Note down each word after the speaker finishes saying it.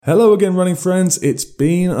Hello again, running friends. It's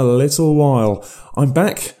been a little while. I'm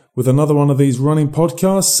back with another one of these running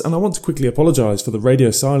podcasts, and I want to quickly apologise for the radio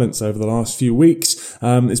silence over the last few weeks.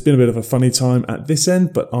 It's been a bit of a funny time at this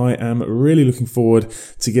end, but I am really looking forward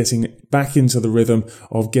to getting back into the rhythm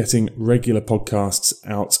of getting regular podcasts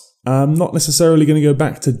out. I'm not necessarily going to go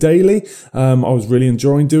back to daily. I was really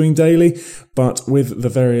enjoying doing daily, but with the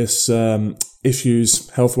various issues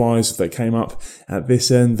health-wise that came up at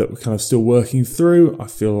this end that we're kind of still working through, I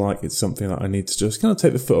feel like it's something that I need to just kind of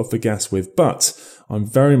take the foot off the gas with. But I'm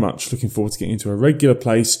very much looking forward to getting into a regular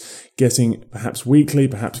place, getting perhaps weekly,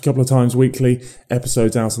 perhaps a couple of times weekly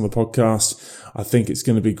episodes out on the podcast. I think it's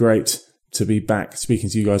going to be great to be back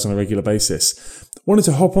speaking to you guys on a regular basis. Wanted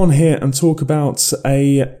to hop on here and talk about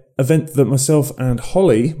a event that myself and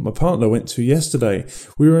Holly, my partner, went to yesterday.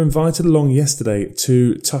 We were invited along yesterday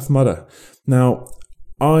to Tough Mudder. Now,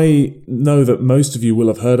 I know that most of you will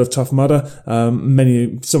have heard of Tough Mudder.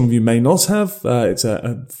 Some of you may not have. It's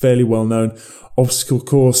a fairly well-known obstacle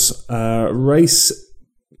course race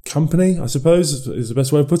company, I suppose, is the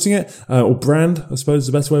best way of putting it, or brand, I suppose, is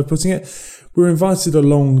the best way of putting it. We were invited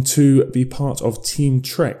along to be part of Team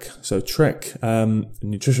Trek. So Trek,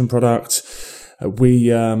 nutrition product. We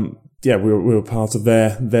were part of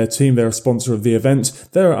their team. They're a sponsor of the event.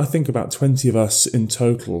 There are, I think, about 20 of us in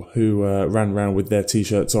total who ran around with their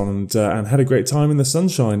t-shirts on and had a great time in the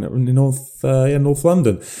sunshine in North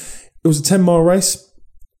London. It was a 10-mile race.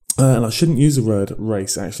 And I shouldn't use the word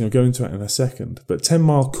race, actually. I'll go into it in a second. But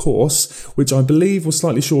 10-mile course, which I believe was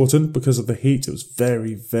slightly shortened because of the heat. It was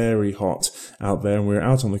very, very hot out there. And we were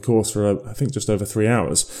out on the course for, I think, just over 3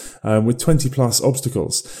 hours with 20-plus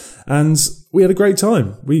obstacles. And we had a great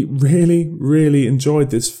time. We really, really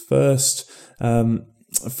enjoyed this first little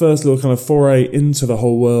kind of foray into the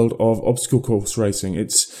whole world of obstacle course racing.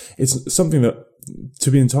 It's something that, to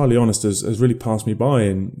be entirely honest, has really passed me by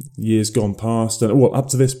in years gone past, and up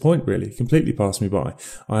to this point, really, completely passed me by.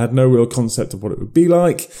 I had no real concept of what it would be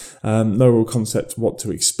like, no real concept what to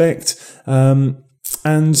expect,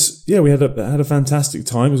 and yeah, we had a fantastic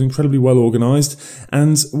time. It was incredibly well organised,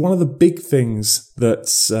 and one of the big things that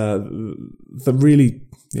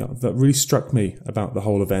really struck me about the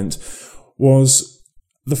whole event was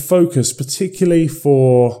the focus, particularly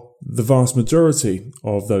for the vast majority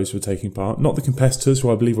of those who were taking part, not the competitors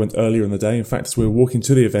who I believe went earlier in the day. In fact, as we were walking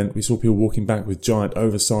to the event, we saw people walking back with giant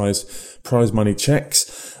oversized prize money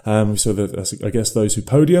checks. We saw I guess those who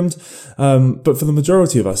podiumed. But for the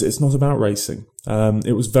majority of us, it's not about racing.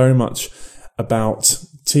 It was very much about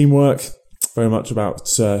teamwork, very much about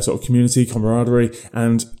sort of community, camaraderie,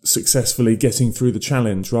 and successfully getting through the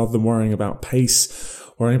challenge rather than worrying about pace,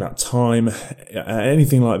 worrying about time,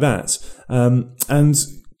 anything like that. And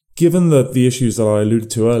given the issues that I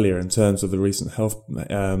alluded to earlier in terms of the recent health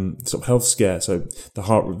scare, so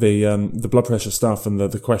the blood pressure stuff and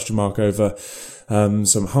the question mark over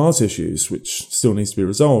some heart issues, which still needs to be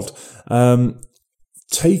resolved,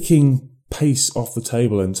 taking pace off the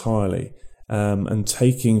table entirely, and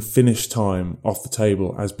taking finish time off the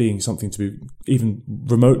table as being something to be even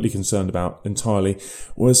remotely concerned about entirely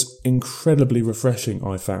was incredibly refreshing,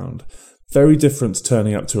 I found. Very different to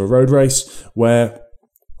turning up to a road race where,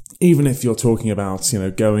 even if you're talking about,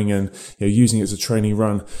 going and using it as a training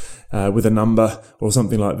run with a number or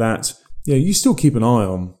something like that, you still keep an eye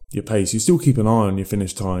on your pace. You still keep an eye on your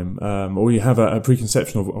finish time, or you have a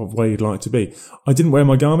preconception of where you'd like to be. I didn't wear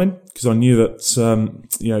my Garmin because I knew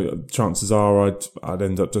that, chances are I'd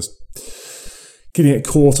end up just getting it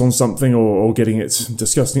caught on something or getting it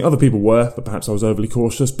disgusting. Other people were, but perhaps I was overly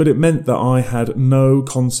cautious. But it meant that I had no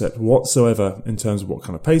concept whatsoever in terms of what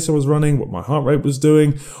kind of pace I was running, what my heart rate was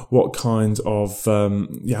doing, what kind of,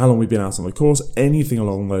 how long we'd been out on the course, anything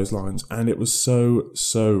along those lines. And it was so,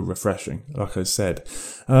 so refreshing, like I said.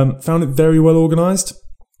 Found it very well organised.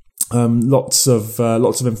 Lots of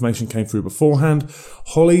information came through beforehand.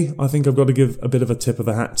 Holly, I think I've got to give a bit of a tip of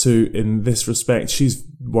the hat to in this respect. She's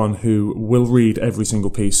one who will read every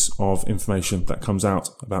single piece of information that comes out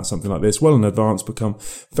about something like this well in advance, become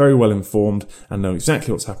very well informed and know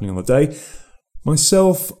exactly what's happening on the day.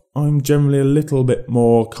 Myself, I'm generally a little bit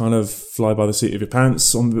more kind of fly by the seat of your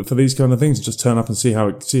pants for these kind of things. Just turn up and see how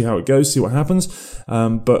it goes, see what happens.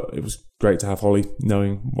 But it was great to have Holly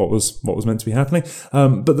knowing what was meant to be happening.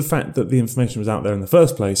 But the fact that the information was out there in the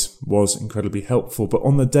first place was incredibly helpful. But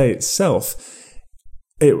on the day itself,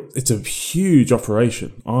 it's a huge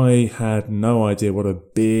operation. I had no idea what a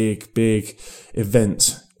big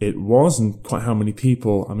event it was and quite how many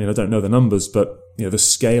people. I mean, I don't know the numbers, but the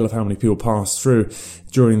scale of how many people pass through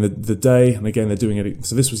during the day. And again, they're doing it.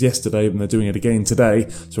 So this was yesterday, and they're doing it again today.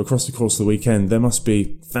 So across the course of the weekend, there must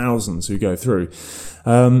be thousands who go through.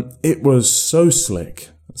 It was so slick,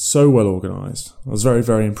 so well organised. I was very,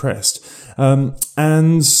 very impressed. The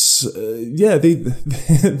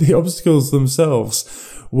obstacles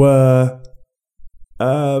themselves were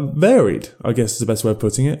varied, I guess is the best way of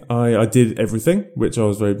putting it. I did everything, which I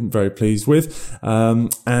was very, very pleased with. I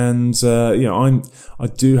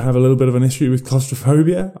do have a little bit of an issue with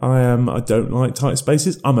claustrophobia. I don't like tight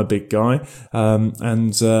spaces. I'm a big guy.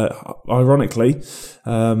 Ironically,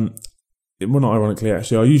 well, not ironically,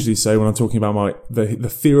 actually, I usually say when I'm talking about the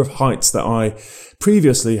fear of heights that I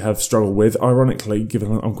previously have struggled with, ironically,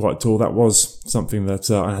 given I'm quite tall, that was something that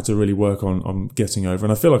I had to really work on getting over.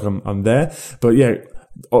 And I feel like I'm there. But yeah,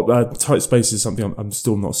 tight space is something I'm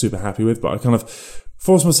still not super happy with, but I kind of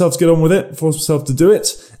forced myself to get on with it, forced myself to do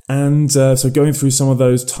it. And so going through some of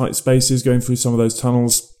those tight spaces, going through some of those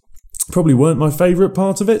tunnels, probably weren't my favourite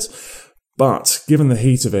part of it. But given the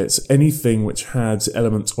heat of it, anything which had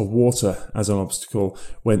elements of water as an obstacle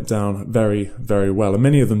went down very, very well. And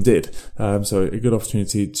many of them did. So a good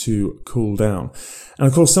opportunity to cool down. And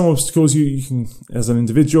of course, some obstacles you can, as an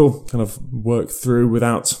individual, kind of work through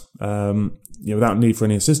without need for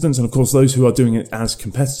any assistance. And of course, those who are doing it as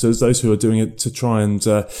competitors, those who are doing it to try and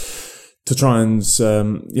win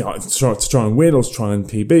or to try and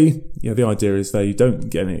PB. The idea is that you don't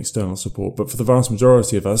get any external support. But for the vast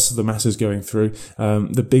majority of us, the masses going through,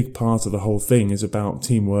 the big part of the whole thing is about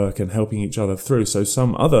teamwork and helping each other through. So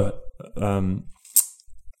some other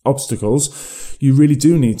obstacles, you really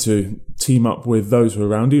do need to team up with those who are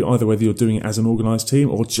around you, either whether you're doing it as an organised team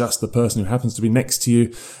or just the person who happens to be next to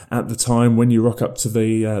you at the time when you rock up to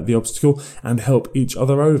the obstacle, and help each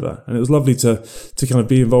other over. And it was lovely to kind of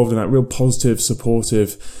be involved in that real positive,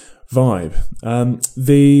 supportive vibe. I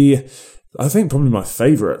think probably my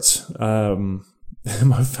favourite,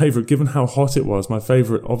 given how hot it was, my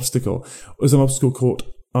favourite obstacle was an obstacle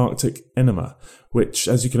called Arctic Enema, which,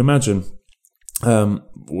 as you can imagine,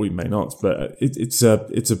 we may not, but it's a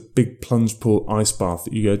big plunge pool ice bath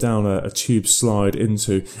that you go down a tube slide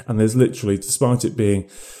into, and there's literally, despite it being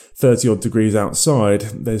 30 odd degrees outside,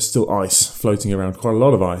 there's still ice floating around, quite a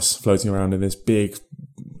lot of ice floating around in this big,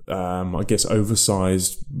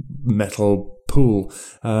 oversized metal pool,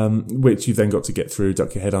 which you've then got to get through,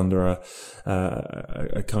 duck your head under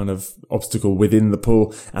a kind of obstacle within the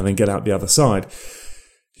pool, and then get out the other side.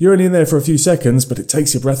 You're only in there for a few seconds, but it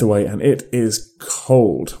takes your breath away, and it is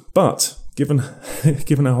cold. But given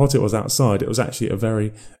how hot it was outside, it was actually a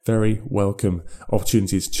very, very welcome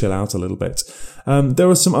opportunity to chill out a little bit. There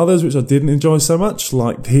were some others which I didn't enjoy so much,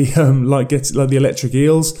 like the electric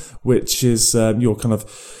eels, which is you're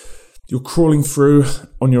crawling through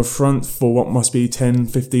on your front for what must be 10,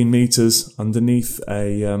 15 meters underneath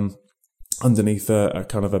a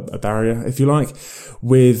kind of a barrier, if you like,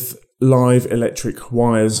 with live electric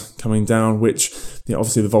wires coming down, which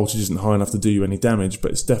obviously the voltage isn't high enough to do you any damage, but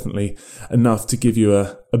it's definitely enough to give you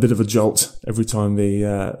a bit of a jolt every time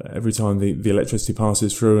the electricity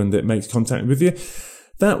passes through and it makes contact with you.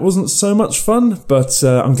 That wasn't so much fun, but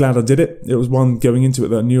I'm glad I did it. It was one going into it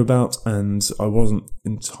that I knew about, and I wasn't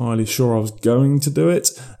entirely sure I was going to do it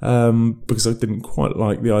because I didn't quite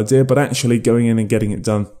like the idea, but actually going in and getting it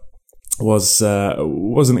done was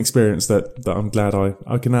an experience that I'm glad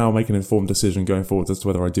I can now make an informed decision going forward as to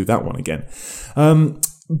whether I do that one again.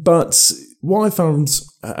 But what I found,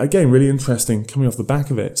 again, really interesting coming off the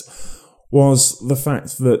back of it was the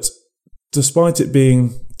fact that despite it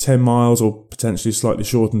being 10 miles or potentially slightly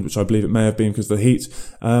shortened, which I believe it may have been because of the heat,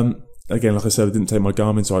 again, like I said, I didn't take my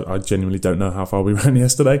Garmin, so I genuinely don't know how far we ran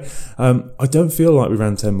yesterday. I don't feel like we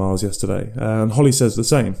ran 10 miles yesterday, and Holly says the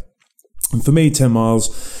same. And for me, 10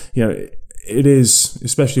 miles, it is,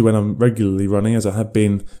 especially when I'm regularly running, as I have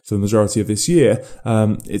been for the majority of this year,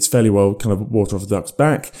 it's fairly well kind of water off the duck's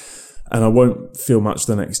back, and I won't feel much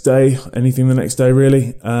anything the next day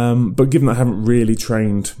really. But given that I haven't really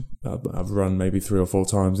trained, I've run maybe 3 or 4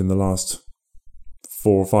 times in the last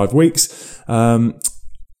 4 or 5 weeks,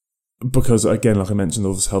 because again, like I mentioned,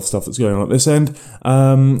 all this health stuff that's going on at this end,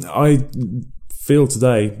 I feel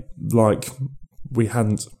today like we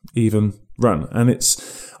hadn't even run. And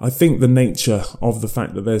I think the nature of the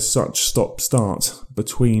fact that there's such stop-start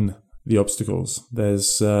between the obstacles.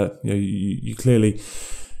 There's, you clearly,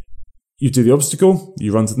 you do the obstacle,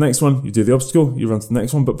 you run to the next one, you do the obstacle, you run to the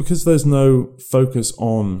next one. But because there's no focus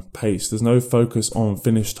on pace, there's no focus on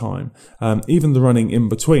finish time, even the running in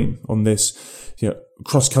between on this,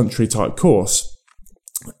 cross-country type course,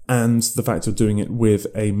 and the fact of doing it with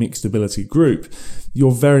a mixed ability group,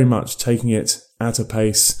 you're very much taking it at a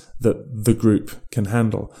pace that the group can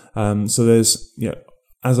handle. So there's,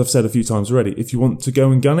 as I've said a few times already, if you want to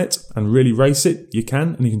go and gun it and really race it, you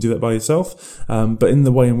can, and you can do that by yourself. But in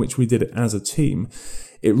the way in which we did it as a team,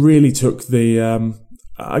 it really took the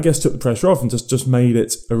pressure off and just made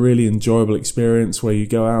it a really enjoyable experience where you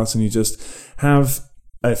go out and you just have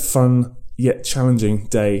a fun yet challenging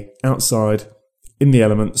day outside in the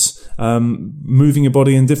elements, moving your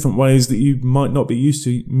body in different ways that you might not be used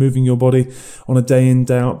to moving your body on a day in,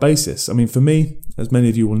 day out basis. I mean, for me, as many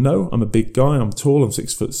of you will know, I'm a big guy. I'm tall. I'm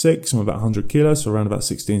 6'6". I'm about 100 kilos, so around about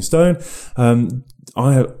 16 stone.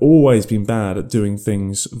 I have always been bad at doing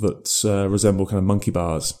things that resemble kind of monkey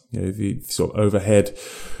bars, the sort of overhead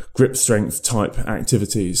grip strength type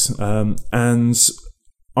activities. And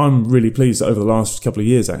I'm really pleased that over the last couple of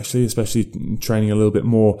years, actually, especially training a little bit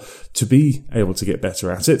more to be able to get better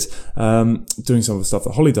at it, doing some of the stuff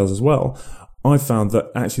that Holly does as well, I found that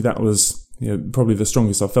actually that was probably the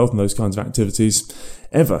strongest I've felt in those kinds of activities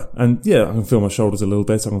ever. And I can feel my shoulders a little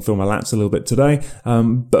bit, I can feel my lats a little bit today.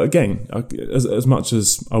 But again, as much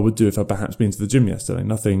as I would do if I'd perhaps been to the gym yesterday,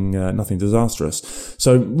 nothing disastrous.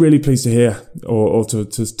 So really pleased to hear or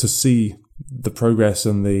to see the progress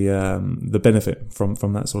and the benefit from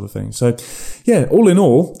that sort of thing. So all in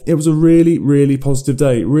all, it was a really, really positive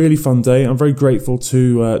day, really fun day. I'm very grateful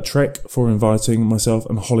to Trek for inviting myself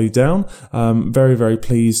and Holly down. Very, very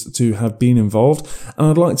pleased to have been involved. And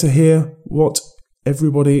I'd like to hear what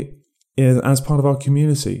everybody as part of our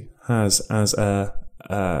community has as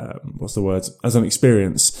as an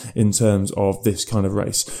experience in terms of this kind of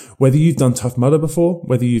race. Whether you've done Tough Mudder before,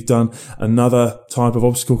 whether you've done another type of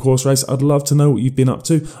obstacle course race, I'd love to know what you've been up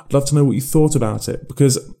to. I'd love to know what you thought about it,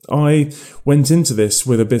 because I went into this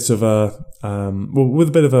with a bit of a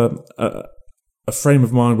frame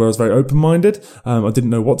of mind where I was very open-minded. I didn't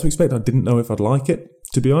know what to expect. I didn't know if I'd like it,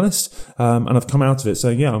 to be honest. And I've come out of it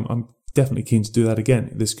saying, I'm definitely keen to do that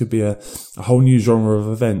again. This could be a whole new genre of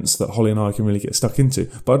events that Holly and I can really get stuck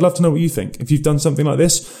into. But I'd love to know what you think. If you've done something like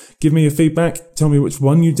this, give me your feedback. Tell me which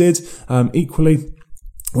one you did. Equally,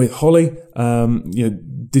 with Holly,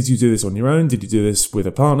 did you do this on your own? Did you do this with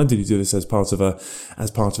a partner? Did you do this as part of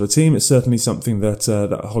a team? It's certainly something that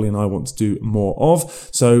Holly and I want to do more of.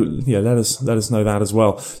 So let us know that as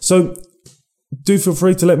well. So do feel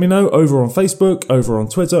free to let me know over on Facebook, over on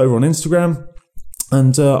Twitter, over on Instagram.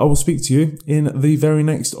 And I will speak to you in the very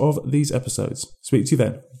next of these episodes. Speak to you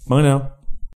then. Bye now.